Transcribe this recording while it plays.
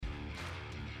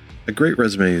A great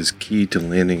resume is key to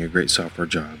landing a great software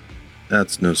job.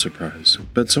 That's no surprise,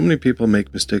 but so many people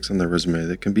make mistakes on their resume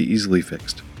that can be easily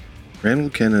fixed. Randall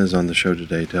Kenna is on the show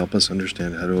today to help us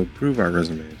understand how to improve our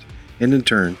resumes, and in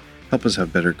turn, help us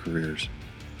have better careers.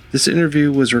 This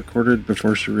interview was recorded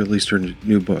before she released her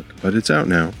new book, but it's out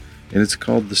now, and it's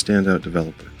called The Standout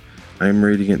Developer. I am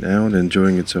reading it now and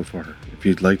enjoying it so far. If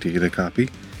you'd like to get a copy,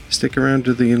 stick around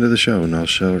to the end of the show and I'll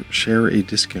share a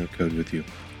discount code with you.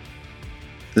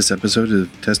 This episode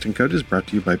of Test and Code is brought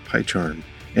to you by PyCharm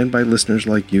and by listeners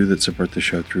like you that support the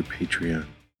show through Patreon.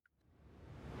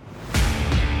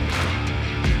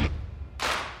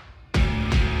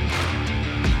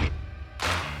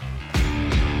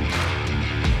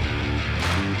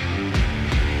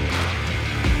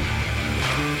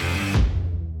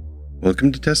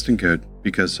 Welcome to Test and Code,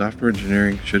 because software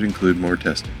engineering should include more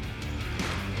testing.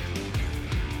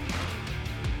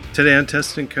 Today on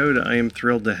Test and Code, I am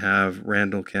thrilled to have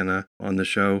Randall Kenna on the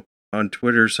show. On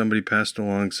Twitter, somebody passed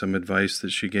along some advice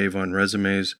that she gave on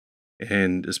resumes,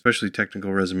 and especially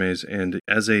technical resumes. And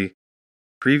as a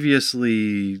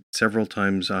previously several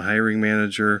times a hiring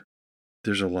manager,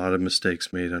 there's a lot of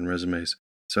mistakes made on resumes.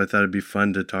 So I thought it'd be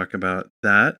fun to talk about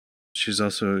that. She's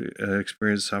also an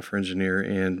experienced software engineer,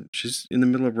 and she's in the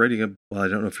middle of writing I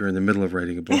don't know if you're in the middle of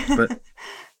writing a book, but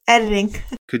editing.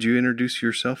 Could you introduce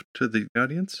yourself to the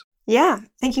audience? Yeah,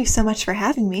 thank you so much for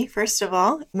having me. First of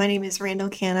all, my name is Randall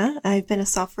Kenna. I've been a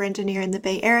software engineer in the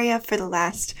Bay Area for the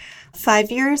last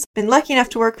 5 years. Been lucky enough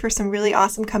to work for some really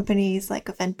awesome companies like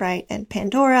Eventbrite and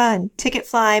Pandora and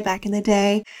Ticketfly back in the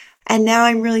day. And now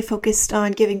I'm really focused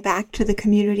on giving back to the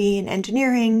community in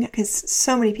engineering because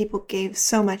so many people gave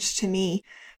so much to me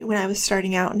when I was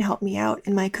starting out and helped me out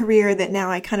in my career that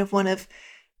now I kind of want to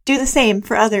do the same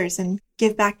for others and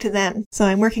give back to them. So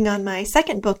I'm working on my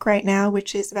second book right now,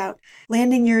 which is about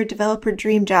landing your developer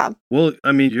dream job. Well,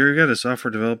 I mean, you're a working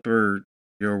software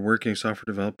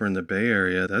developer in the Bay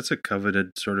Area. That's a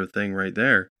coveted sort of thing right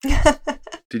there.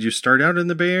 Did you start out in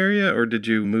the Bay Area or did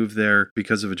you move there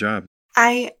because of a job?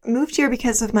 I moved here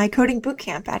because of my coding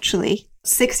bootcamp, actually,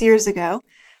 6 years ago.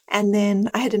 And then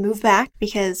I had to move back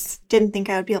because didn't think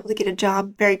I would be able to get a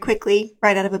job very quickly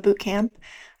right out of a bootcamp.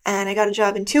 And I got a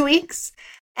job in 2 weeks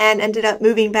and ended up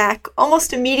moving back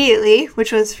almost immediately,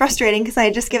 which was frustrating because I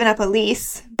had just given up a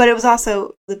lease. But it was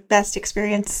also the best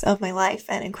experience of my life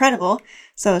and incredible.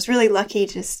 So I was really lucky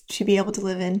just to be able to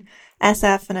live in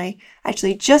SF, and I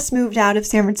actually just moved out of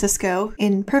San Francisco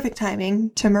in perfect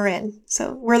timing to Marin,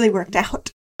 so it really worked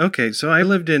out. Okay, so I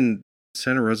lived in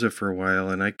Santa Rosa for a while,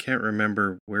 and I can't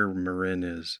remember where Marin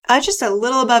is. Just a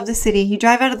little above the city. You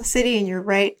drive out of the city, and you're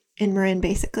right in Marin,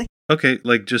 basically. Okay,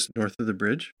 like just north of the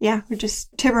bridge? Yeah, we're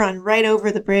just Tiburon, right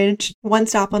over the bridge, one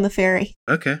stop on the ferry.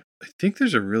 Okay. I think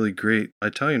there's a really great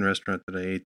Italian restaurant that I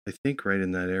ate, I think right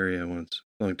in that area once,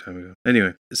 a long time ago.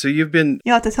 Anyway, so you'll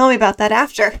have to tell me about that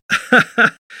after.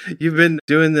 You've been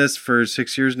doing this for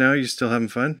 6 years now? You still having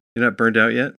fun? You're not burned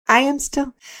out yet? I am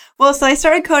still. Well, so I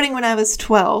started coding when I was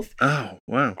 12. Oh,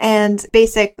 wow. And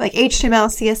basic, like HTML,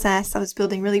 CSS, I was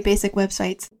building really basic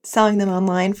websites, selling them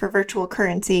online for virtual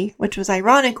currency, which was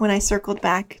ironic when I circled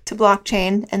back to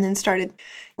blockchain and then started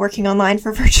working online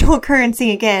for virtual currency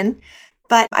again.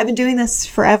 But I've been doing this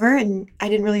forever, and I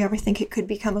didn't really ever think it could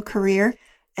become a career.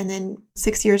 And then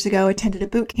 6 years ago, I attended a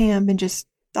boot camp and just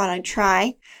thought I'd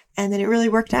try. And then it really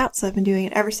worked out. So I've been doing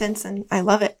it ever since, and I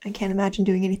love it. I can't imagine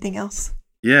doing anything else.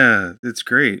 Yeah, it's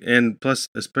great. And plus,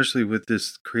 especially with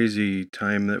this crazy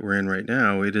time that we're in right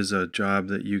now, it is a job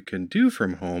that you can do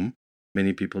from home.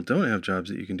 Many people don't have jobs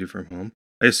that you can do from home.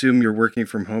 I assume you're working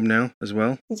from home now as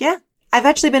well? Yeah. I've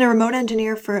actually been a remote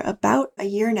engineer for about a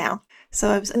year now. So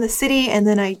I was in the city and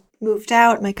then I moved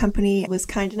out. My company was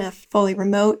kind enough, fully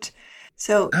remote.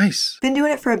 So nice. Been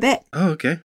doing it for a bit. Oh,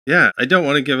 okay. Yeah, I don't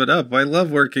want to give it up. I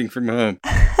love working from home.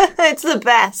 It's the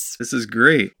best. This is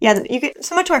great. Yeah, you get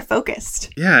so much more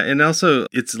focused. Yeah, and also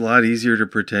it's a lot easier to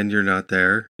pretend you're not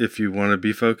there if you want to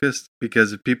be focused,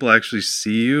 because if people actually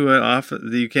see you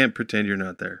often, you can't pretend you're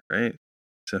not there, right?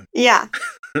 So yeah,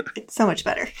 it's so much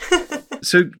better.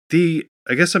 So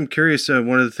I guess I'm curious,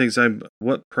 one of the things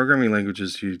what programming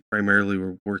languages do you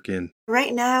primarily work in?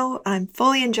 Right now, I'm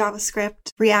fully in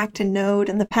JavaScript, React, and Node.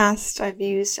 In the past, I've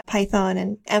used Python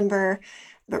and Ember,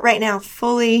 but right now,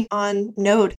 fully on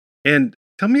Node. And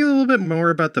tell me a little bit more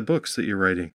about the books that you're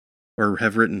writing or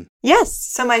have written. Yes.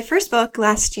 So my first book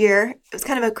last year, it was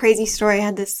kind of a crazy story. I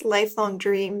had this lifelong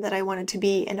dream that I wanted to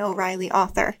be an O'Reilly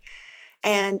author.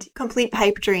 And complete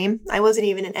pipe dream. I wasn't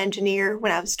even an engineer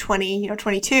when I was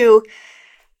 22.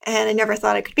 And I never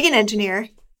thought I could be an engineer,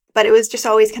 but it was just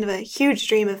always kind of a huge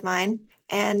dream of mine.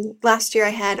 And last year I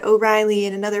had O'Reilly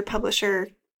and another publisher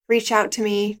reached out to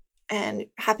me, and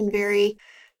it happened very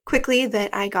quickly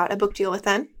that I got a book deal with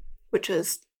them, which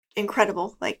was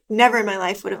incredible. Like, never in my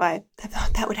life would have I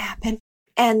thought that would happen.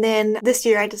 And then this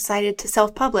year I decided to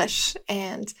self-publish,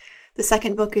 and the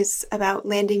second book is about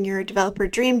landing your developer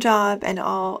dream job and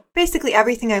basically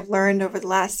everything I've learned over the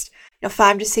last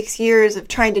 5 to 6 years of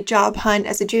trying to job hunt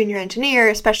as a junior engineer,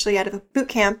 especially out of a boot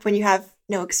camp when you have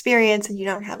no experience and you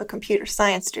don't have a computer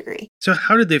science degree. So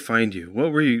how did they find you?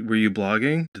 What were you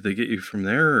blogging? Did they get you from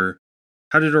there? Or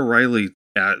how did O'Reilly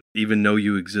even know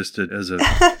you existed as a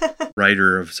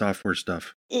writer of software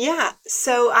stuff? Yeah.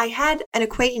 So I had an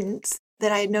acquaintance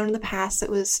that I had known in the past that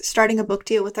was starting a book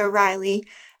deal with O'Reilly,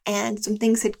 and some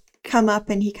things had come up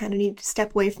and he kind of needed to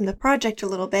step away from the project a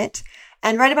little bit.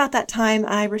 And right about that time,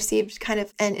 I received kind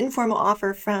of an informal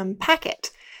offer from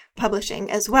Packet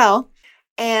Publishing as well.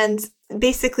 And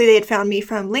basically, they had found me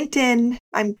from LinkedIn.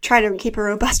 I'm trying to keep a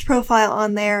robust profile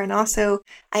on there. And also,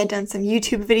 I had done some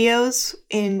YouTube videos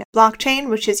in blockchain,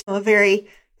 which is a very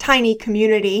tiny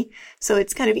community. So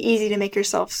it's kind of easy to make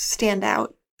yourself stand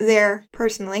out there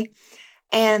personally.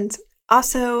 And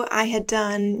also, I had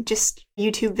done just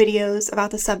YouTube videos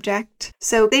about the subject.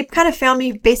 So they kind of found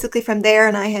me basically from there,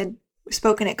 and I had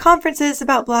spoken at conferences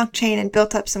about blockchain and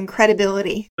built up some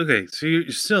credibility. Okay, so you're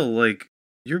still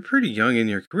you're pretty young in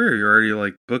your career. You're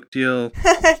already book deal.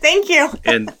 Thank you.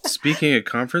 And speaking at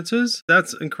conferences,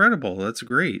 that's incredible. That's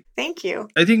great. Thank you.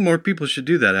 I think more people should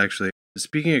do that, actually.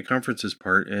 Speaking at conferences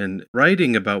part and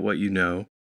writing about what you know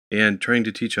and trying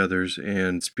to teach others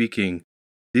and speaking.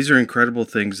 These are incredible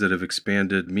things that have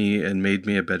expanded me and made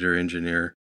me a better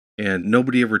engineer. And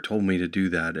nobody ever told me to do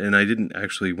that. And I didn't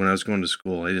actually, when I was going to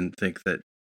school, I didn't think that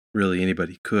really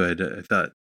anybody could. I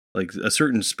thought a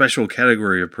certain special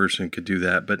category of person could do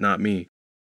that, but not me.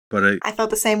 But I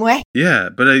felt the same way. Yeah,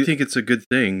 but I think it's a good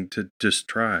thing to just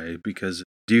try, because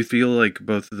do you feel like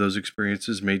both of those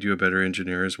experiences made you a better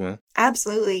engineer as well?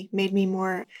 Absolutely. Made me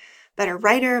better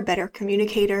writer, a better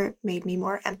communicator, made me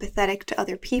more empathetic to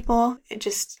other people. It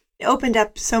just opened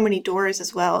up so many doors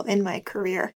as well in my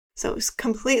career. So it was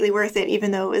completely worth it,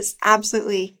 even though it was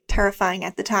absolutely terrifying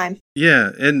at the time.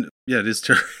 Yeah, and it is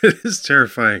it is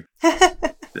terrifying.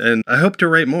 And I hope to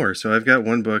write more. So I've got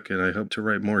one book, and I hope to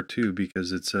write more too,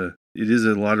 because it is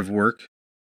a lot of work,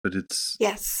 but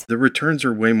yes. The returns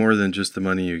are way more than just the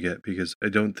money you get, because I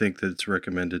don't think that it's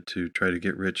recommended to try to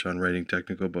get rich on writing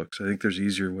technical books. I think there's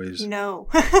easier ways to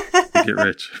get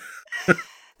rich.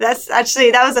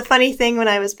 That was a funny thing when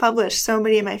I was published. So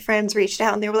many of my friends reached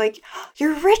out and they were like,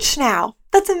 "You're rich now.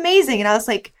 That's amazing." And I was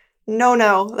like, no,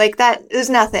 that is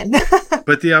nothing.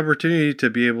 But the opportunity to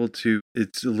be able to,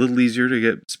 it's a little easier to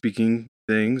get speaking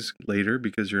things later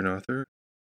because you're an author.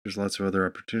 There's lots of other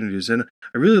opportunities. And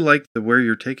I really like where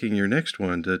you're taking your next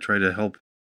one to try to help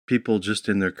people just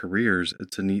in their careers.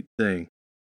 It's a neat thing.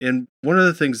 And one of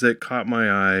the things that caught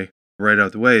my eye right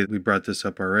out the way, we brought this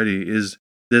up already, is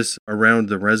this around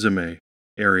the resume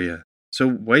area. So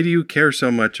why do you care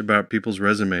so much about people's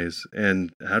resumes,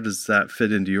 and how does that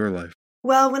fit into your life?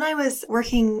 Well, when I was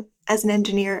working as an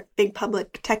engineer at big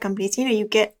public tech companies, you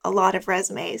get a lot of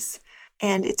resumes.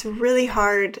 And it's really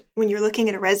hard when you're looking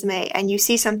at a resume and you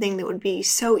see something that would be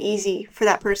so easy for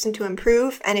that person to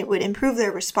improve, and it would improve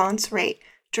their response rate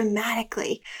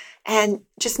dramatically. And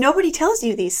just nobody tells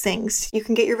you these things. You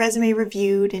can get your resume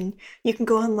reviewed and you can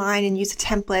go online and use a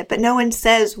template, but no one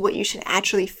says what you should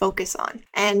actually focus on.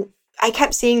 And I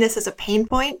kept seeing this as a pain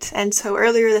point. And so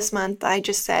earlier this month, I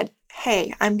just said,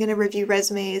 hey, I'm going to review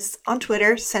resumes on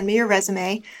Twitter. Send me your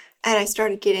resume. And I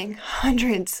started getting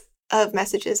hundreds of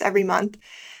messages every month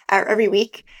or every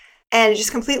week. And it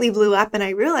just completely blew up. And I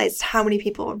realized how many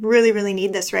people really, really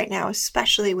need this right now,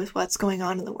 especially with what's going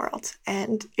on in the world.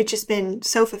 And it's just been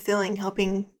so fulfilling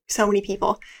helping so many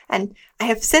people. And I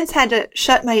have since had to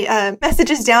shut my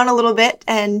messages down a little bit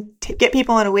and get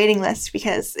people on a waiting list,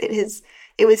 because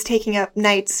it was taking up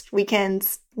nights,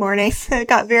 weekends, mornings. It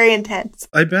got very intense.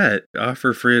 I bet.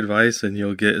 Offer free advice and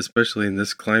you'll get, especially in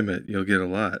this climate, you'll get a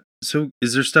lot. So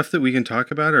is there stuff that we can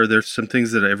talk about? Are there some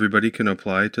things that everybody can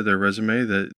apply to their resume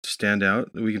that stand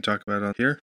out that we can talk about on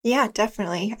here? Yeah,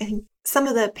 definitely. I think some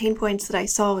of the pain points that I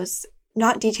saw was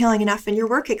not detailing enough in your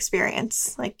work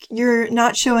experience. Like, you're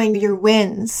not showing your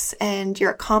wins and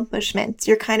your accomplishments.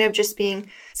 You're kind of just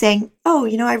saying, oh,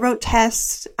 I wrote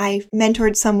tests, I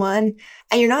mentored someone,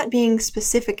 and you're not being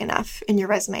specific enough in your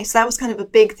resume. So that was kind of a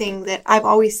big thing that I've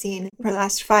always seen for the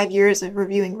last 5 years of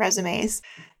reviewing resumes,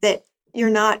 that you're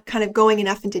not kind of going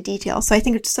enough into detail. So I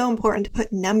think it's so important to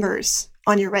put numbers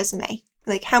on your resume.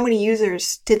 Like, how many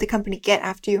users did the company get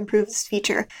after you improved this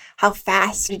feature? How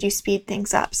fast did you speed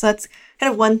things up? So that's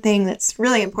kind of one thing that's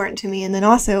really important to me. And then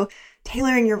also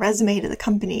tailoring your resume to the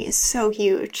company is so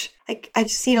huge. Like,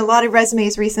 I've seen a lot of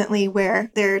resumes recently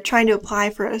where they're trying to apply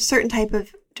for a certain type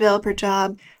of developer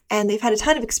job and they've had a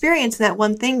ton of experience in that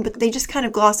one thing, but they just kind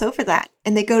of gloss over that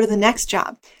and they go to the next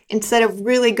job instead of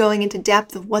really going into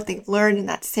depth of what they've learned in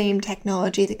that same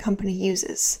technology the company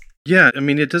uses. Yeah, I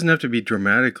mean, it doesn't have to be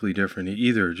dramatically different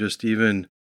either. Just even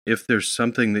if there's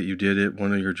something that you did at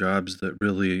one of your jobs that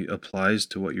really applies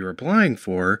to what you're applying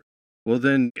for, well,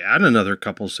 then add another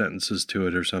couple sentences to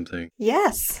it or something.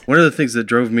 Yes. One of the things that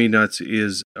drove me nuts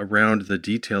is around the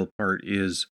detail part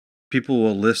is people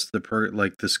will list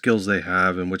the skills they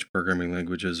have and which programming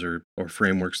languages or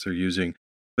frameworks they're using,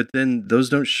 but then those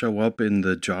don't show up in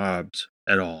the jobs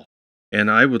at all. And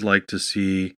I would like to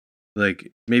see,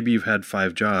 like, maybe you've had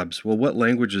 5 jobs. Well, what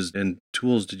languages and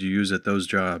tools did you use at those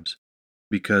jobs?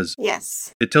 Because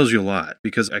yes, it tells you a lot.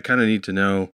 Because I kind of need to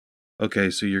know, okay,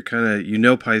 so you're you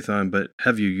know Python, but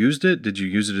have you used it? Did you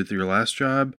use it at your last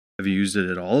job? Have you used it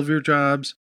at all of your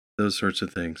jobs? Those sorts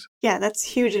of things. Yeah, that's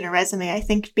huge in a resume. I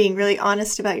think being really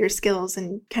honest about your skills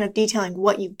and kind of detailing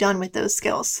what you've done with those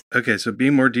skills. Okay, so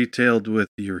being more detailed with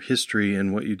your history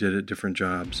and what you did at different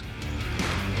jobs.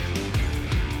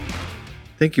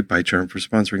 Thank you, PyCharm, for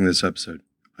sponsoring this episode.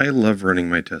 I love running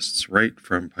my tests right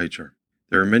from PyCharm.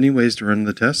 There are many ways to run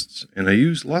the tests, and I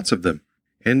use lots of them.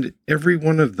 And every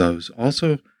one of those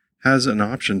also has an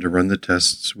option to run the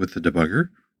tests with the debugger,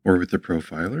 or with the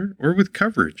profiler, or with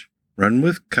coverage. Run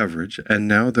with coverage, and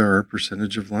now there are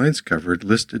percentage of lines covered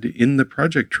listed in the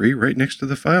project tree right next to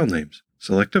the file names.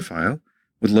 Select a file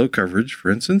with low coverage,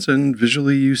 for instance, and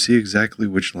visually you see exactly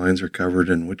which lines are covered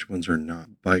and which ones are not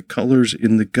by colors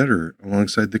in the gutter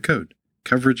alongside the code.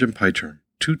 Coverage and PyCharm,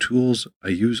 2 tools I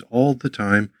use all the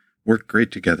time, work great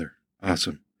together.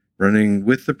 Awesome. Running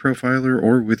with the profiler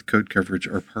or with code coverage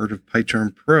are part of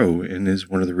PyCharm Pro and is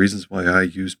one of the reasons why I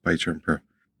use PyCharm Pro.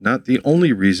 Not the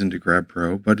only reason to grab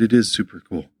Pro, but it is super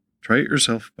cool. Try it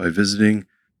yourself by visiting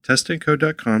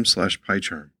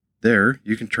testandcode.com/PyCharm. There,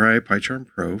 you can try PyCharm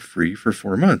Pro free for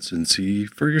 4 months and see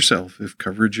for yourself if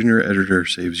coverage in your editor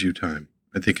saves you time.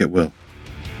 I think it will.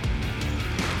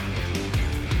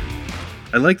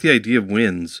 I like the idea of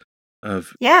wins,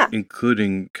 of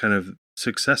including kind of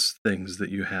success things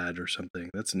that you had or something.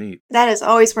 That's neat. That has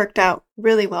always worked out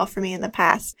really well for me in the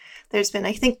past. There's been,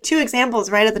 I think, 2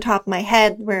 examples right at the top of my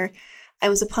head where I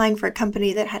was applying for a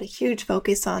company that had a huge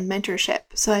focus on mentorship.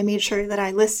 So I made sure that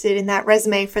I listed in that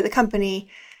resume for the company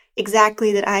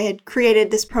exactly that I had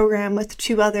created this program with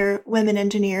 2 other women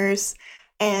engineers,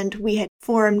 and we had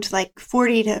formed like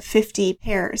 40 to 50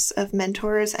 pairs of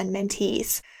mentors and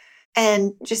mentees.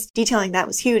 And just detailing that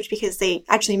was huge because they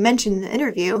actually mentioned in the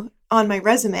interview on my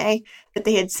resume that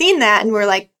they had seen that and were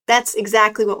like, that's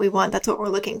exactly what we want. That's what we're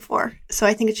looking for. So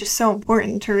I think it's just so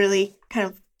important to really kind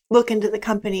of look into the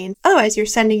company. And otherwise, you're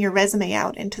sending your resume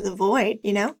out into the void,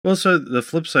 you know? Well, so the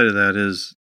flip side of that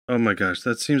is, oh my gosh,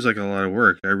 that seems like a lot of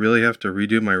work. I really have to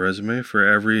redo my resume for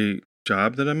every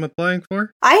job that I'm applying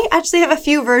for? I actually have a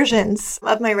few versions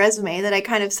of my resume that I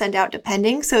kind of send out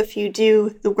depending. So if you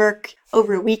do the work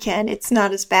over a weekend, it's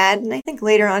not as bad. And I think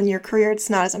later on in your career, it's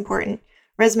not as important.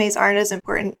 Resumes aren't as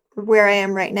important where I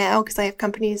am right now because I have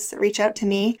companies that reach out to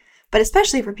me. But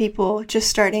especially for people just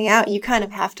starting out, you kind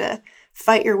of have to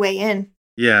fight your way in.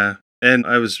 Yeah. And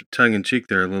I was tongue in cheek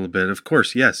there a little bit. Of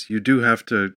course, yes, you do have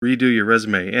to redo your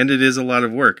resume, and it is a lot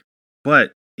of work.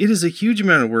 But it is a huge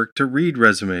amount of work to read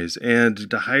resumes and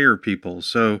to hire people.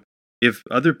 So if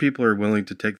other people are willing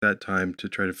to take that time to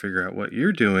try to figure out what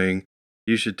you're doing,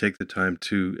 you should take the time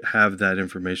to have that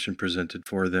information presented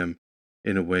for them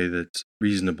in a way that's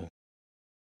reasonable.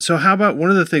 So how about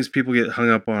one of the things people get hung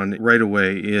up on right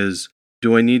away is,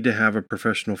 do I need to have a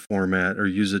professional format or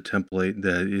use a template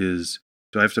that is,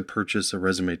 do I have to purchase a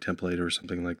resume template or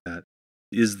something like that?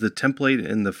 Is the template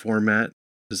and the format,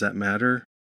 does that matter?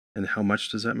 And how much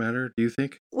does that matter, do you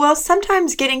think? Well,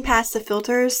 sometimes getting past the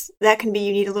filters, that can be,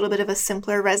 you need a little bit of a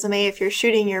simpler resume. If you're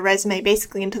shooting your resume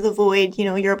basically into the void, you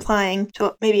know, you're applying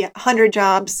to maybe 100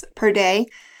 jobs per day.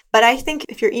 But I think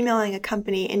if you're emailing a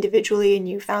company individually and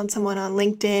you found someone on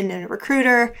LinkedIn and a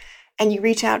recruiter and you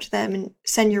reach out to them and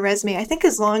send your resume, I think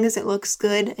as long as it looks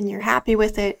good and you're happy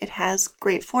with it, it has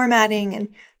great formatting and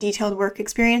detailed work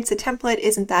experience, the template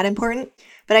isn't that important.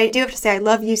 But I do have to say I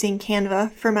love using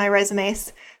Canva for my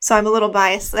resumes, so I'm a little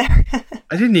biased there.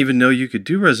 I didn't even know you could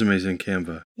do resumes in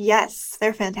Canva. Yes,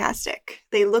 they're fantastic.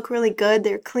 They look really good,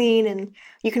 they're clean, and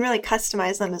you can really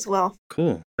customize them as well.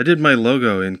 Cool. I did my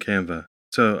logo in Canva,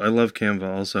 so I love Canva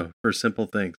also for simple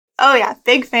things. Oh yeah,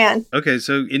 big fan. Okay,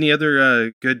 so any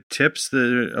other good tips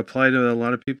that apply to a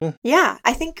lot of people? Yeah,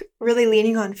 I think really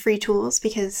leaning on free tools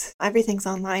because everything's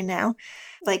online now.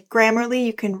 Like Grammarly,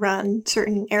 you can run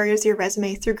certain areas of your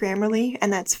resume through Grammarly,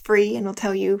 and that's free, and it'll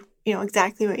tell you,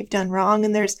 exactly what you've done wrong.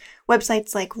 And there's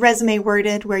websites like Resume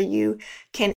Worded where you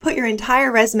can put your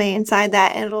entire resume inside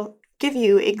that, and it'll give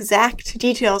you exact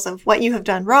details of what you have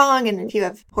done wrong, and if you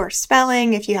have poor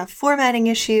spelling, if you have formatting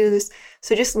issues.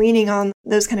 So just leaning on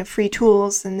those kind of free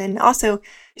tools. And then also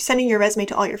sending your resume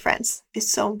to all your friends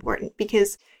is so important,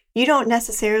 because you don't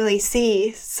necessarily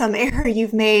see some error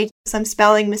you've made, some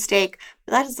spelling mistake,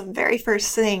 but that is the very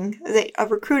first thing that a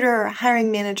recruiter or a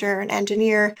hiring manager, an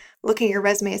engineer looking at your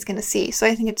resume is going to see. So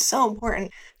I think it's so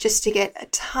important just to get a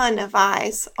ton of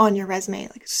eyes on your resume,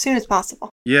 like as soon as possible.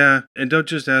 Yeah, and don't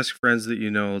just ask friends that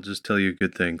will just tell you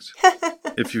good things.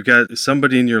 If you've got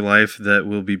somebody in your life that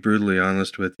will be brutally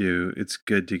honest with you, it's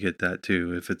good to get that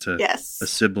too. If it's a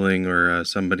sibling or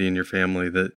somebody in your family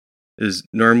that is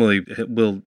normally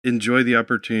will enjoy the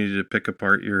opportunity to pick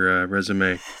apart your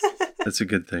resume, that's a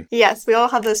good thing. Yes, we all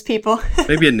have those people.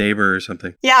 Maybe a neighbor or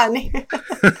something. Yeah, a neighbor.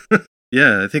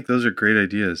 Yeah, I think those are great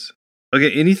ideas.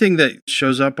 Okay, anything that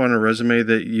shows up on a resume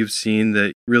that you've seen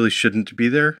that really shouldn't be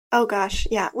there? Oh gosh,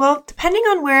 yeah. Well, depending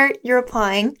on where you're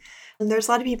applying, there's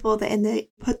a lot of people that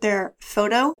put their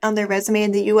photo on their resume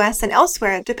in the US and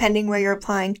elsewhere, depending where you're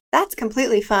applying. That's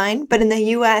completely fine. But in the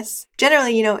US,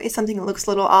 generally, it's something that looks a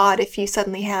little odd if you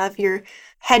suddenly have your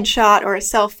headshot or a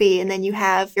selfie, and then you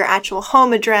have your actual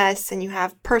home address and you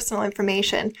have personal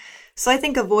information. So I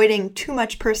think avoiding too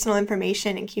much personal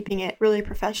information and keeping it really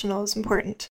professional is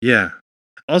important. Yeah.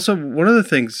 Also, one of the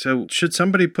things, so should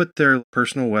somebody put their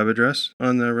personal web address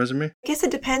on their resume? I guess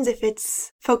it depends if it's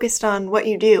focused on what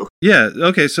you do. Yeah.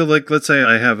 Okay. So let's say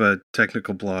I have a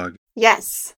technical blog.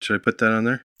 Yes. Should I put that on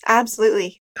there?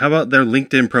 Absolutely. How about their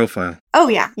LinkedIn profile? Oh,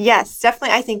 yeah. Yes,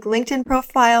 definitely. I think LinkedIn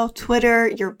profile, Twitter,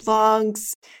 your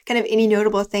blogs, kind of any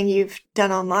notable thing you've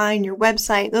done online, your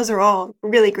website, those are all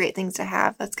really great things to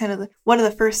have. That's kind of one of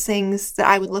the first things that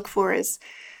I would look for is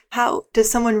how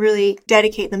does someone really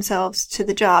dedicate themselves to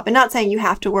the job? And not saying you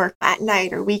have to work at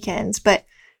night or weekends, but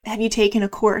have you taken a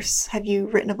course? Have you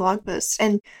written a blog post?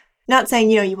 And not saying,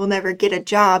 you will never get a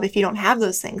job if you don't have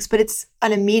those things, but it's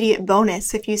an immediate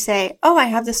bonus if you say, oh, I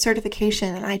have this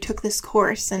certification and I took this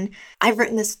course and I've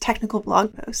written this technical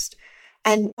blog post.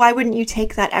 And why wouldn't you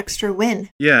take that extra win?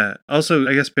 Yeah. Also,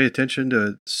 I guess pay attention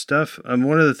to stuff.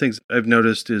 One of the things I've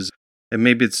noticed is, and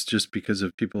maybe it's just because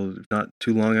of people not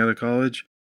too long out of college,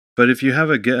 but if you have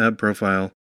a GitHub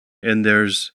profile and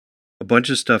there's a bunch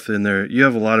of stuff in there, you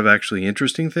have a lot of actually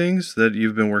interesting things that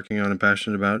you've been working on and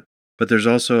passionate about. But there's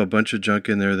also a bunch of junk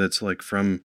in there that's like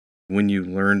from when you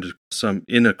learned some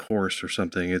in a course or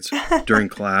something. It's during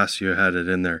class you had it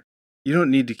in there. You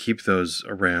don't need to keep those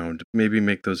around. Maybe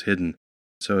make those hidden.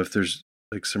 So if there's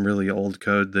like some really old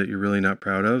code that you're really not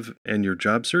proud of and you're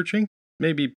job searching,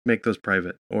 maybe make those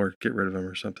private or get rid of them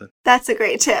or something. That's a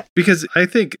great tip. Because I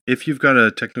think if you've got a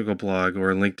technical blog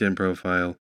or a LinkedIn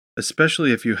profile,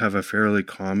 especially if you have a fairly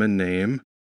common name,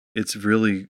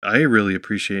 I really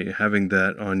appreciate having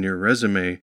that on your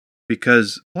resume,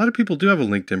 because a lot of people do have a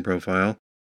LinkedIn profile.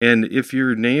 And if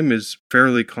your name is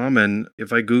fairly common,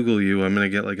 if I Google you, I'm going to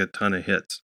get like a ton of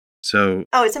hits. So,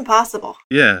 it's impossible.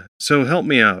 Yeah. So help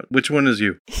me out. Which one is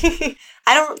you? I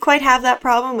don't quite have that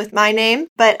problem with my name,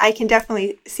 but I can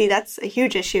definitely see that's a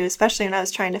huge issue, especially when I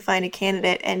was trying to find a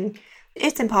candidate. And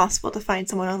it's impossible to find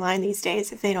someone online these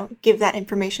days if they don't give that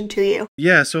information to you.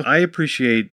 Yeah. So I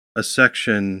appreciate a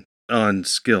section on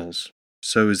skills.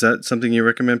 So is that something you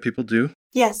recommend people do?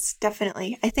 Yes,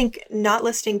 definitely. I think not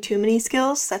listing too many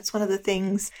skills, that's one of the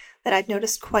things that I've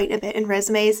noticed quite a bit in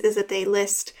resumes, is that they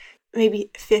list maybe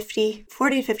 40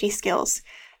 to 50 skills.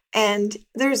 And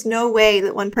there's no way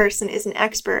that one person is an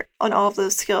expert on all of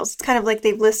those skills. It's kind of like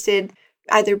they've listed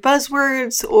either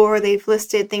buzzwords or they've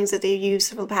listed things that they've used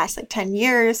for the past 10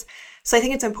 years. So I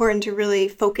think it's important to really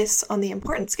focus on the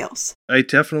important skills. I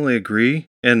definitely agree.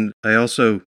 And I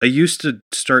used to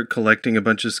start collecting a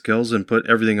bunch of skills and put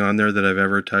everything on there that I've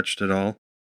ever touched at all.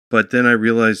 But then I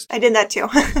realized... I did that too.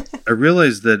 I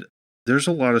realized that there's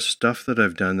a lot of stuff that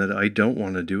I've done that I don't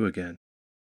want to do again.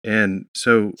 And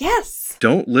so yes,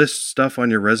 don't list stuff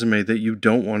on your resume that you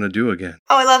don't want to do again.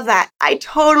 Oh, I love that. I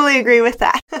totally agree with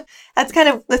that. That's kind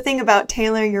of the thing about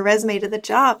tailoring your resume to the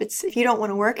job. It's if you don't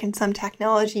want to work in some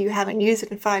technology, you haven't used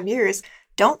it in 5 years,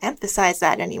 don't emphasize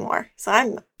that anymore. So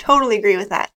I'm totally agree with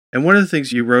that. And one of the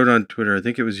things you wrote on Twitter, I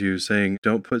think it was you, saying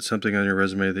don't put something on your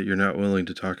resume that you're not willing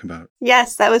to talk about.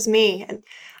 Yes, that was me. And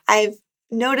I've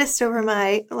noticed over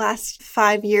my last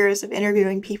 5 years of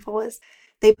interviewing people is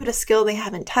they put a skill they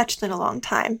haven't touched in a long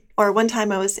time. Or one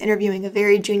time I was interviewing a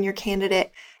very junior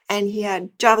candidate and he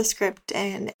had JavaScript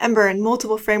and Ember and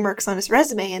multiple frameworks on his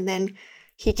resume. And then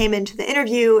he came into the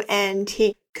interview and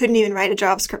he couldn't even write a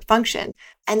JavaScript function.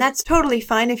 And that's totally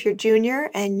fine if you're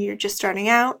junior and you're just starting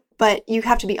out, but you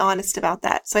have to be honest about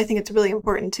that. So I think it's really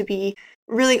important to be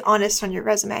really honest on your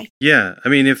resume. Yeah. I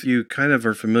mean, if you kind of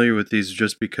are familiar with these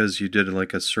just because you did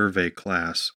like a survey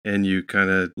class and you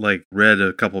kind of like read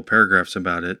a couple paragraphs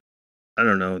about it, I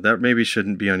don't know, that maybe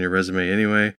shouldn't be on your resume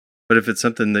anyway. But if it's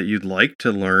something that you'd like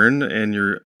to learn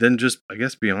and then just, I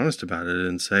guess, be honest about it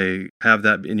and say, have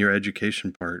that in your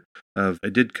education part of, I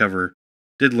did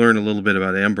learn a little bit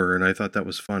about Ember and I thought that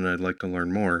was fun. I'd like to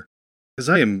learn more. Because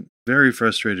I am very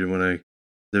frustrated when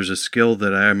there's a skill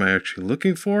that I am actually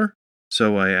looking for.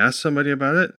 So I ask somebody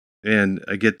about it and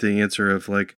I get the answer of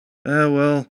like,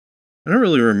 well, I don't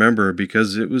really remember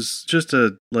because it was just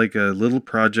a little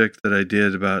project that I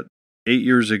did about 8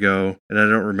 years ago and I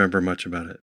don't remember much about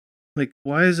it. Like,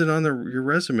 why is it on your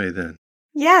resume then?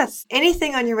 Yes,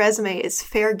 anything on your resume is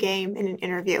fair game in an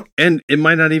interview. And it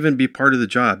might not even be part of the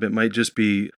job. It might just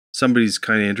be somebody's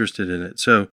kind of interested in it.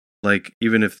 So like,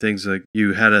 even if things like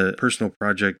you had a personal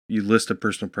project, you list a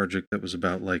personal project that was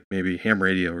about like maybe ham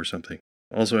radio or something.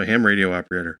 Also a ham radio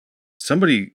operator.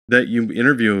 Somebody that you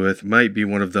interview with might be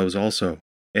one of those also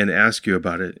and ask you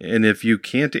about it. And if you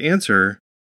can't answer,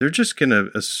 they're just going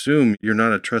to assume you're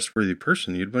not a trustworthy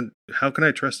person. How can I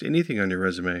trust anything on your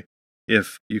resume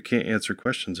if you can't answer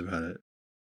questions about it?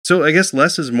 So I guess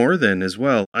less is more then as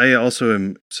well. I also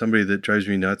am somebody that drives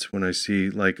me nuts when I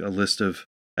see like a list of,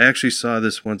 I actually saw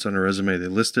this once on a resume. They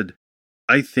listed,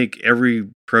 I think, every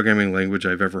programming language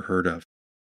I've ever heard of.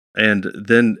 And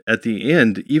then at the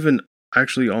end, even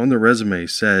actually on the resume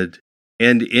said,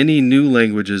 and any new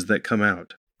languages that come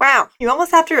out. Wow, you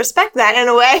almost have to respect that in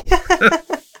a way.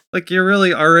 Like you're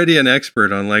really already an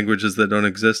expert on languages that don't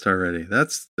exist already.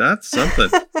 That's something.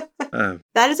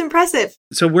 That is impressive.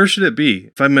 So where should it be?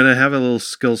 If I'm going to have a little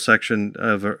skill section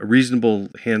of a reasonable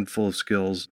handful of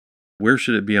skills, where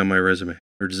should it be on my resume?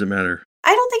 Or does it matter?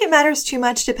 I don't think it matters too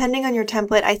much depending on your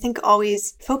template. I think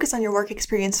always focus on your work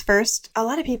experience first. A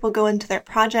lot of people go into their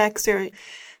projects or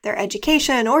their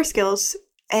education or skills,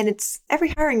 and it's every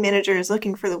hiring manager is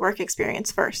looking for the work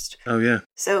experience first. Oh, yeah.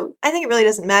 So I think it really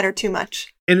doesn't matter too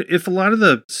much. And if a lot of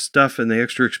the stuff and the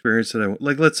extra experience that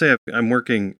let's say I'm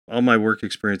working, all my work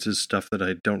experience is stuff that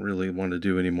I don't really want to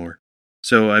do anymore.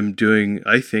 So I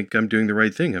think I'm doing the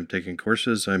right thing. I'm taking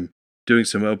courses, I'm doing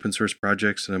some open source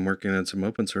projects, and I'm working on some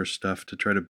open source stuff to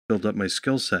try to build up my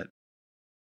skill set.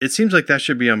 It seems like that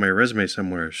should be on my resume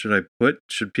somewhere.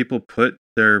 Should people put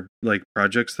their like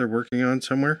projects they're working on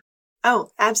somewhere?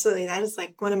 Oh, absolutely. That is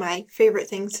like one of my favorite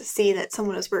things to see, that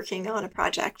someone is working on a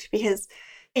project, because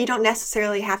you don't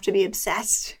necessarily have to be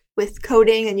obsessed with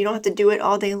coding and you don't have to do it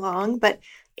all day long. But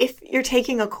if you're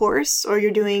taking a course or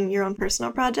you're doing your own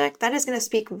personal project, that is going to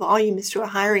speak volumes to a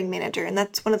hiring manager. And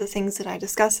that's one of the things that I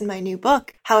discuss in my new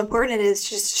book, how important it is to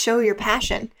just show your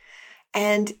passion.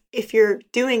 And if you're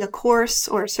doing a course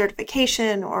or a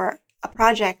certification or a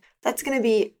project, that's going to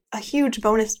be a huge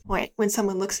bonus point when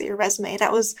someone looks at your resume.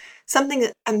 That was something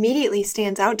that immediately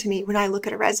stands out to me when I look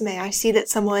at a resume. I see that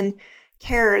someone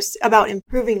cares about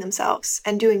improving themselves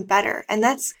and doing better. And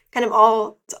that's kind of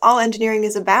all engineering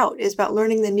is about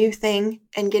learning the new thing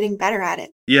and getting better at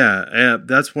it. Yeah,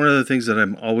 that's one of the things that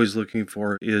I'm always looking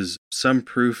for, is some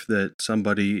proof that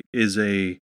somebody is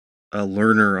a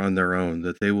learner on their own,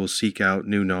 that they will seek out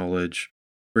new knowledge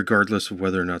regardless of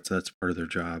whether or not that's part of their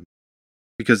job.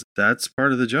 Because that's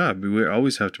part of the job. We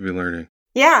always have to be learning.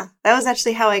 Yeah, that was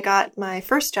actually how I got my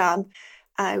first job.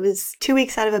 I was 2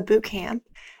 weeks out of a boot camp,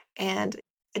 and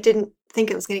I didn't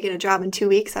think I was going to get a job in 2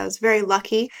 weeks. I was very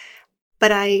lucky,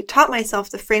 but I taught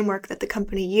myself the framework that the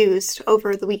company used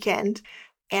over the weekend,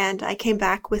 and I came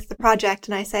back with the project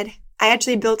and I said, I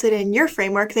actually built it in your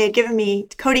framework. They had given me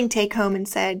coding take home and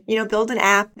said, build an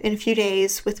app in a few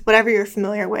days with whatever you're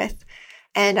familiar with.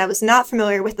 And I was not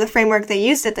familiar with the framework they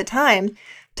used at the time,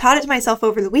 taught it to myself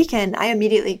over the weekend. I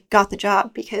immediately got the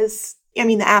job because,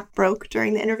 the app broke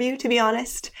during the interview, to be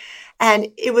honest. And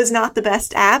it was not the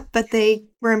best app, but they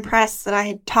were impressed that I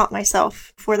had taught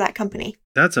myself for that company.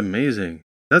 That's amazing.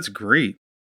 That's great.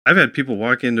 I've had people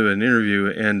walk into an interview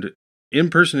and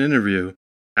in-person interview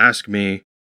ask me,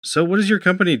 so what does your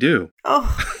company do?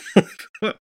 Oh.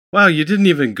 Wow, you didn't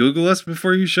even Google us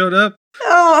before you showed up?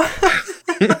 Oh.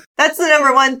 That's the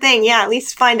number one thing. Yeah, at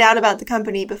least find out about the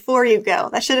company before you go.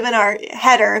 That should have been our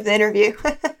header of the interview.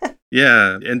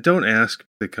 Yeah, and don't ask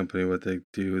the company what they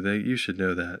do. You should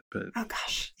know that. But oh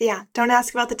gosh, yeah. Don't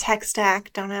ask about the tech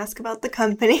stack. Don't ask about the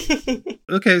company.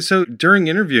 Okay, so during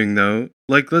interviewing though,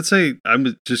 like let's say,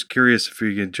 I'm just curious if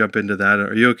you can jump into that.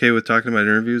 Are you okay with talking about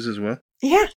interviews as well?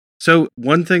 Yeah. So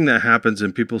one thing that happens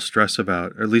and people stress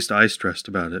about, or at least I stressed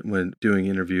about it when doing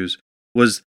interviews,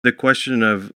 was the question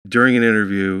of during an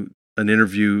interview,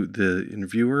 the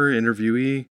interviewer,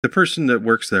 interviewee, the person that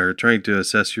works there trying to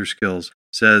assess your skills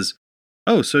says,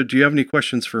 "Oh, so do you have any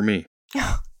questions for me?"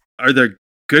 Are there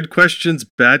good questions,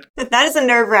 bad? That is a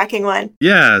nerve-wracking one.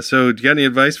 Yeah. So do you got any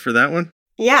advice for that one?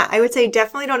 Yeah, I would say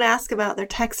definitely don't ask about their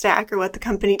tech stack or what the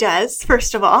company does,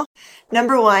 first of all.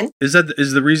 Number one. Is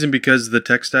the reason because the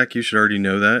tech stack, you should already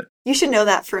know that? You should know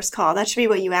that first call. That should be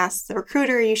what you ask the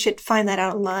recruiter. You should find that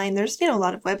out online. There's, a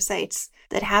lot of websites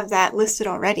that have that listed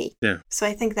already. Yeah. So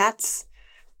I think that's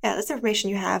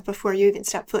information you have before you even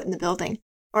step foot in the building.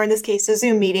 Or in this case, a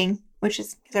Zoom meeting, which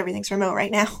is because everything's remote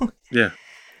right now. Yeah.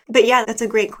 But yeah, that's a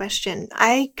great question.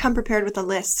 I come prepared with a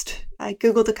list. I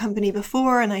Googled the company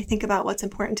before and I think about what's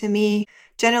important to me.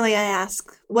 Generally, I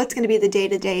ask, what's going to be the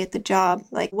day-to-day at the job?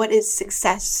 Like, what is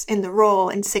success in the role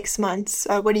in 6 months?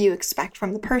 What do you expect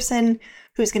from the person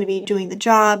who's going to be doing the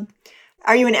job?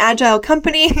 Are you an agile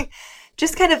company?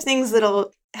 Just kind of things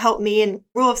that'll help me. And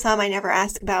rule of thumb, I never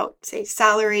ask about, say,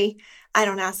 salary. I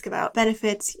don't ask about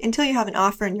benefits. Until you have an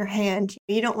offer in your hand,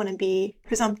 you don't want to be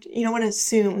presumptive. You don't want to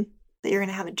assume that you're going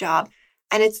to have a job.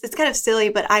 And it's kind of silly,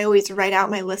 but I always write out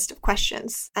my list of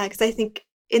questions because I think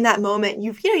in that moment,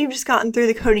 you've just gotten through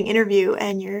the coding interview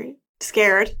and you're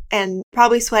scared and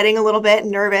probably sweating a little bit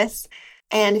and nervous.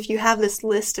 And if you have this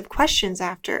list of questions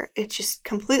after, it just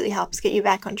completely helps get you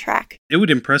back on track. It would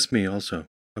impress me also.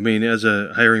 I mean, as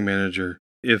a hiring manager,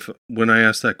 if when I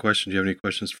ask that question, do you have any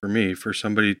questions for me, for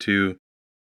somebody to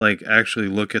actually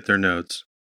look at their notes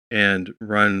and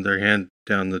run their hand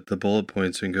down the bullet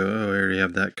points and go, oh, I already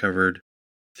have that covered.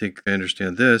 I think I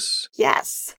understand this.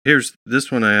 Yes. Here's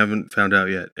this one I haven't found out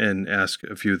yet, and ask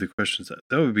a few of the questions.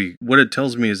 That would be, what it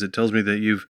tells me is it tells me that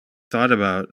you've thought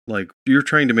about, you're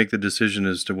trying to make the decision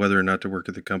as to whether or not to work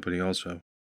at the company also.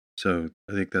 So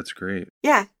I think that's great.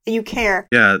 Yeah, you care.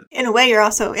 Yeah. In a way, you're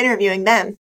also interviewing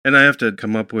them. And I have to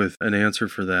come up with an answer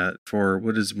for that, for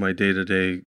what does my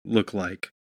day-to-day look like?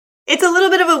 It's a little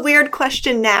bit of a weird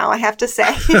question now, I have to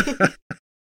say.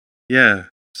 Yeah.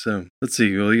 So let's see.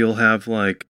 You'll have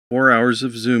 4 hours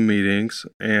of Zoom meetings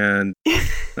and yeah.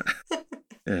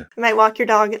 You might walk your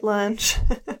dog at lunch.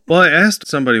 Well, I asked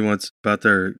somebody once about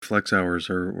their flex hours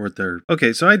or what their...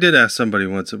 Okay, so I did ask somebody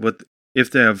once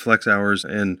if they have flex hours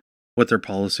and what their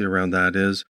policy around that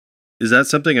is. Is that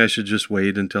something I should just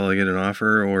wait until I get an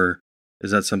offer, or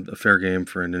is that a fair game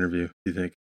for an interview, do you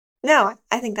think? No,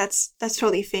 I think that's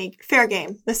totally fair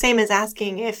game. The same as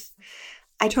asking if...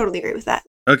 I totally agree with that.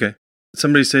 Okay.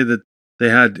 Somebody say that they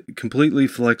had completely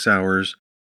flex hours,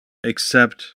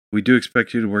 except we do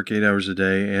expect you to work 8 hours a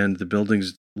day and the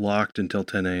building's locked until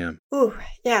 10 a.m. Ooh,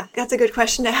 yeah, that's a good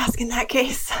question to ask in that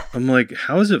case. I'm like,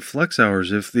 how is it flex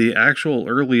hours if the actual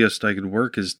earliest I could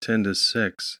work is 10 to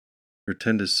 6 or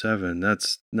 10 to 7?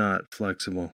 That's not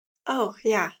flexible. Oh,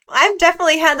 yeah. I've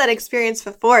definitely had that experience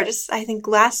before. I think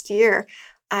last year,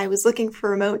 I was looking for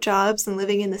remote jobs and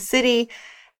living in the city.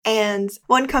 And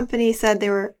one company said they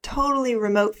were totally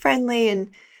remote friendly. And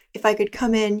if I could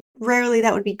come in rarely,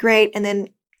 that would be great. And then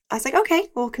I was like, okay,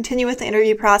 we'll continue with the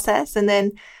interview process. And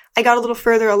then I got a little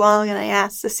further along and I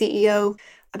asked the CEO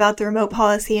about the remote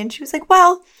policy. And she was like,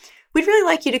 well, we'd really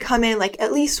like you to come in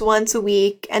at least once a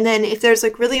week. And then if there's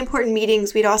really important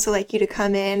meetings, we'd also like you to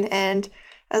come in. And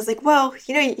I was like, well,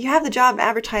 you have the job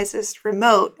advertised as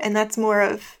remote, and that's more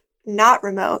of not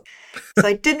remote. So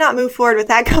I did not move forward with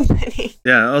that company.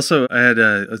 Yeah. Also, I had,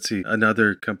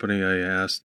 another company I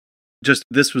asked,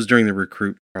 this was during the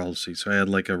recruit policy. So I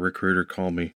had a recruiter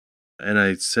call me and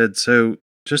I said, so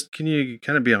just can you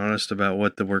kind of be honest about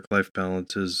what the work-life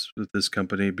balance is with this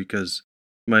company? Because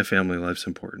my family life's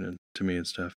important to me and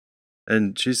stuff.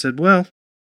 And she said, well,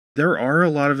 there are a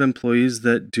lot of employees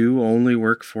that do only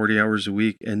work 40 hours a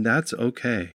week, and that's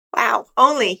okay. Wow,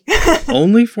 only.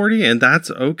 Only 40, and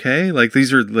that's okay?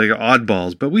 These are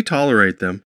oddballs, but we tolerate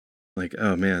them.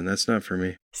 Oh man, that's not for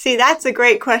me. See, that's a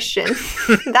great question.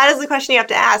 That is the question you have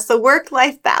to ask. The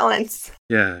work-life balance.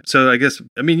 Yeah. So I guess,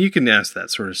 you can ask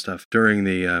that sort of stuff during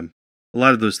the, a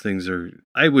lot of those things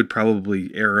I would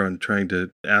probably err on trying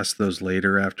to ask those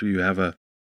later after you have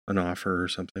an offer or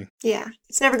something. Yeah.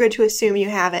 It's never good to assume you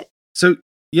have it. So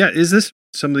yeah, is this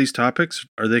some of these topics,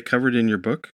 are they covered in your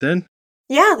book then?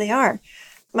 Yeah, they are.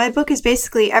 My book is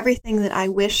basically everything that I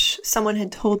wish someone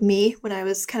had told me when I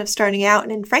was kind of starting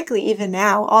out, and frankly, even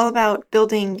now, all about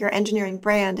building your engineering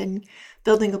brand and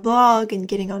building a blog and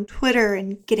getting on Twitter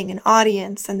and getting an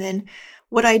audience, and then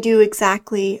what I do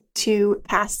exactly to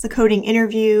pass the coding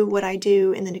interview, what I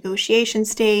do in the negotiation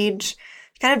stage,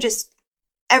 kind of just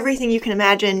everything you can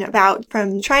imagine about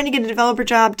from trying to get a developer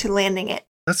job to landing it.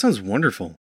 That sounds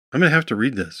wonderful. I'm going to have to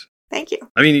read this. Thank you.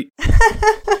 I mean,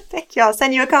 thank you. I'll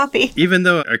send you a copy. Even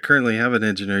though I currently have an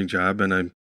engineering job and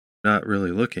I'm not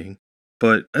really looking,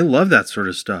 but I love that sort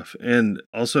of stuff. And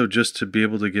also just to be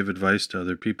able to give advice to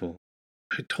other people.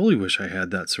 I totally wish I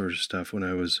had that sort of stuff when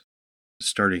I was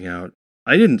starting out.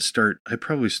 I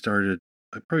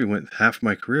probably went half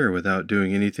my career without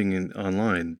doing anything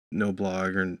online, no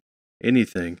blog or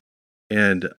anything.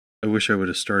 And I wish I would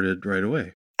have started right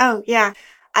away. Oh, yeah.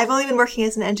 I've only been working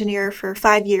as an engineer for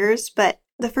 5 years, but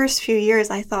the first few years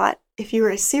I thought if you were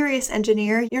a serious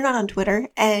engineer, you're not on Twitter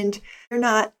and you're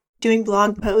not doing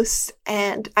blog posts.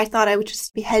 And I thought I would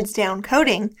just be heads down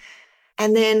coding.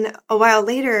 And then a while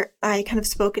later, I kind of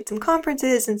spoke at some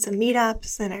conferences and some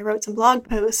meetups, and I wrote some blog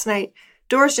posts, and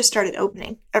doors just started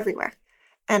opening everywhere.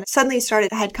 And suddenly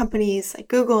I had companies like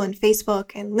Google and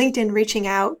Facebook and LinkedIn reaching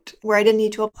out where I didn't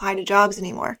need to apply to jobs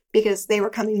anymore because they were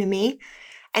coming to me.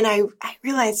 And I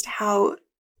realized how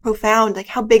profound, like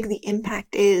how big the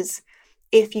impact is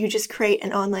if you just create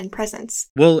an online presence.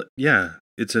 Well, yeah,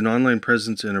 it's an online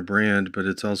presence and a brand, but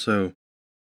it's also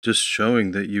just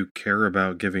showing that you care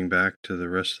about giving back to the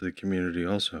rest of the community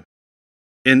also.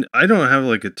 And I don't have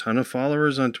like a ton of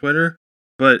followers on Twitter,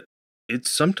 but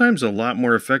it's sometimes a lot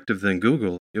more effective than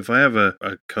Google. If I have a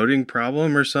coding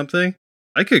problem or something,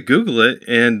 I could Google it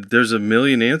and there's a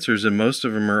million answers and most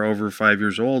of them are over 5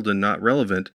 years old and not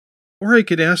relevant. Or I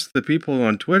could ask the people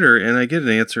on Twitter and I get an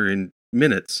answer in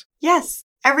minutes. Yes.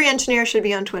 Every engineer should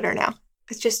be on Twitter now.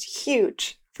 It's just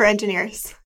huge for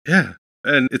engineers. Yeah.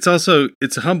 And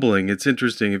it's humbling. It's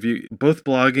interesting. If you both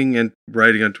blogging and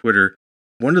writing on Twitter,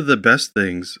 one of the best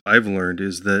things I've learned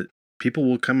is that people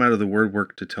will come out of the word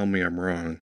work to tell me I'm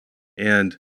wrong.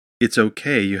 And it's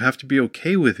okay. You have to be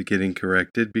okay with getting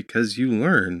corrected because you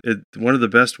learn. One of the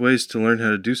best ways to learn how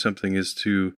to do something is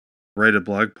to write a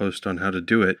blog post on how to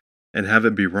do it and have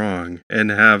it be wrong and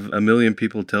have a million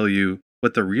people tell you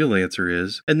what the real answer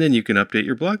is. And then you can update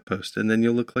your blog post and then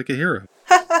you'll look like a hero.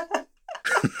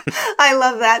 I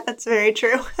love that. That's very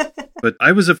true. But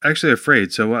I was actually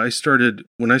afraid. So when I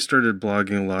started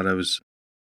blogging a lot, I was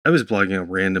blogging on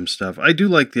random stuff. I do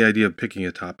like the idea of picking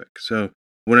a topic. So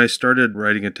when I started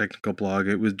writing a technical blog,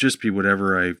 it would just be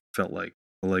whatever I felt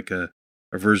like a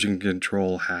version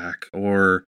control hack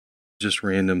or just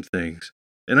random things.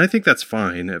 And I think that's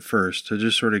fine at first to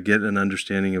just sort of get an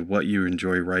understanding of what you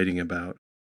enjoy writing about.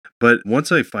 But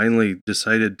once I finally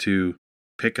decided to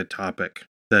pick a topic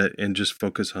and just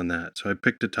focus on that. So I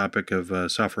picked a topic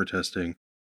of software testing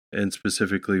and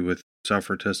specifically with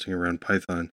software testing around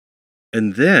Python.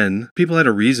 And then people had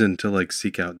a reason to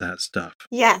seek out that stuff.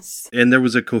 Yes. And there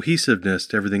was a cohesiveness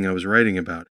to everything I was writing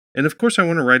about. And of course I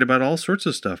want to write about all sorts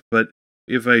of stuff, but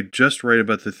if I just write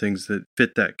about the things that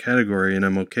fit that category and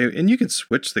I'm okay, and you can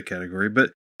switch the category,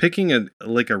 but picking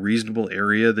a reasonable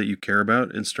area that you care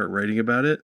about and start writing about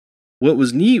it. What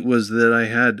was neat was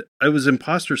that I was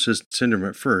imposter syndrome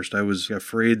at first. I was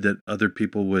afraid that other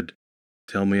people would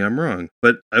tell me I'm wrong,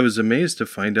 but I was amazed to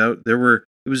find out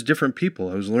it was different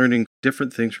people. I was learning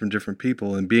different things from different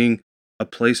people, and being a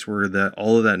place where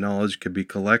all of that knowledge could be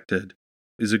collected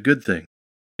is a good thing.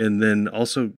 And then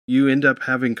also you end up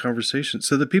having conversations.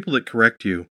 So the people that correct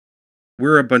you,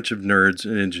 we're a bunch of nerds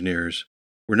and engineers.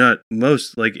 We're not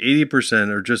 80%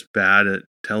 are just bad at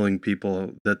telling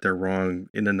people that they're wrong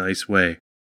in a nice way.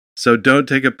 So don't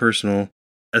take it personal.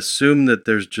 Assume that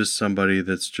there's just somebody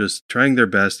that's just trying their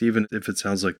best, even if it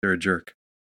sounds like they're a jerk.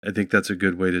 I think that's a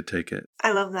good way to take it.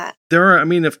 I love that.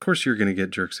 Of course you're going to get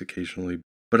jerks occasionally,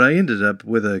 but I ended up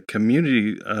with a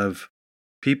community of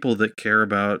people that care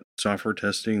about software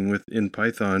testing in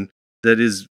Python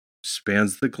that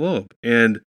spans the globe.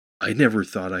 And I never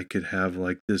thought I could have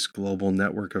this global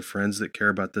network of friends that care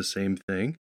about the same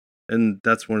thing. And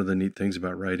that's one of the neat things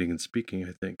about writing and speaking,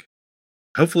 I think.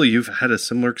 Hopefully you've had a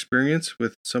similar experience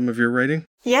with some of your writing.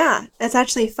 Yeah, it's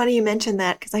actually funny you mentioned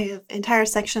that because I have an entire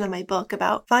section of my book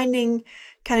about finding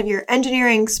kind of your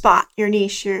engineering spot, your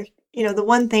niche, the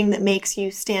one thing that makes you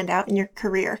stand out in your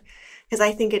career. Because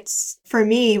I think it's, for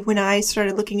me, when I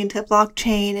started looking into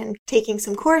blockchain and taking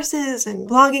some courses and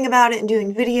blogging about it and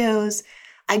doing videos,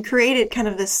 I created kind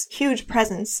of this huge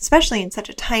presence, especially in such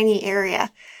a tiny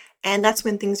area. And that's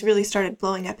when things really started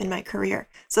blowing up in my career.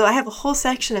 So I have a whole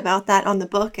section about that in the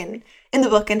book and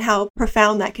how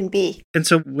profound that can be. And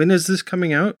so when is this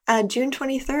coming out? June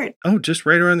 23rd. Oh, just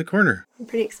right around the corner. I'm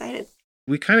pretty excited.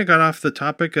 We kind of got off the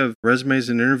topic of resumes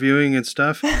and interviewing and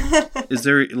stuff. Is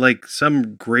there like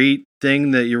some great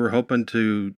thing that you were hoping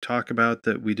to talk about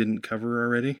that we didn't cover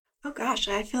already? Oh gosh,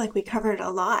 I feel like we covered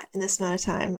a lot in this amount of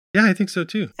time. Yeah, I think so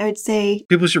too. I would say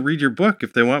people should read your book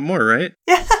if they want more, right?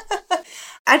 Yeah.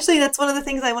 Actually, that's one of the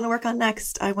things I want to work on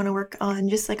next. I want to work on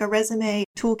just like a resume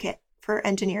toolkit for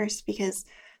engineers, because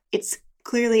it's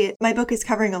clearly, my book is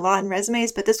covering a lot in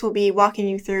resumes, but this will be walking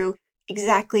you through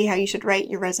exactly how you should write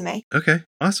your resume. Okay,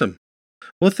 awesome.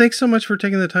 Well, thanks so much for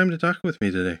taking the time to talk with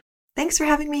me today. Thanks for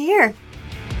having me here.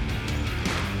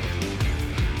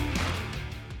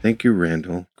 Thank you,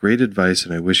 Randall. Great advice,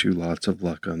 and I wish you lots of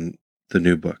luck on the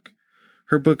new book.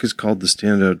 Her book is called The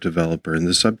Standout Developer, and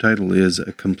the subtitle is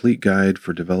A Complete Guide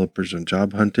for Developers on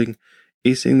Job Hunting,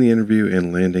 Acing the Interview,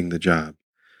 and Landing the Job.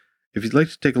 If you'd like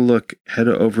to take a look, head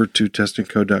over to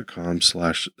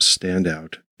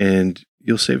testandcode.com/standout, and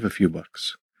you'll save a few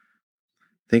bucks.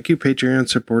 Thank you, Patreon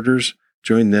supporters.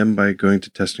 Join them by going to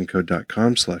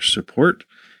testandcode.com/support.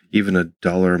 Even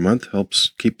 $1 a month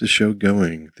helps keep the show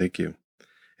going. Thank you.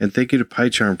 And thank you to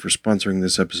PyCharm for sponsoring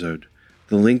this episode.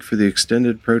 The link for the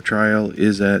extended pro trial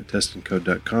is at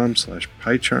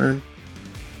testandcode.com/PyCharm.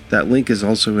 That link is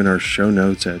also in our show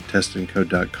notes at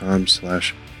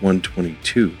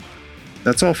testandcode.com/122.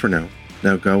 That's all for now.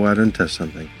 Now go out and test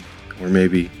something, or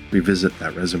maybe revisit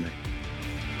that resume.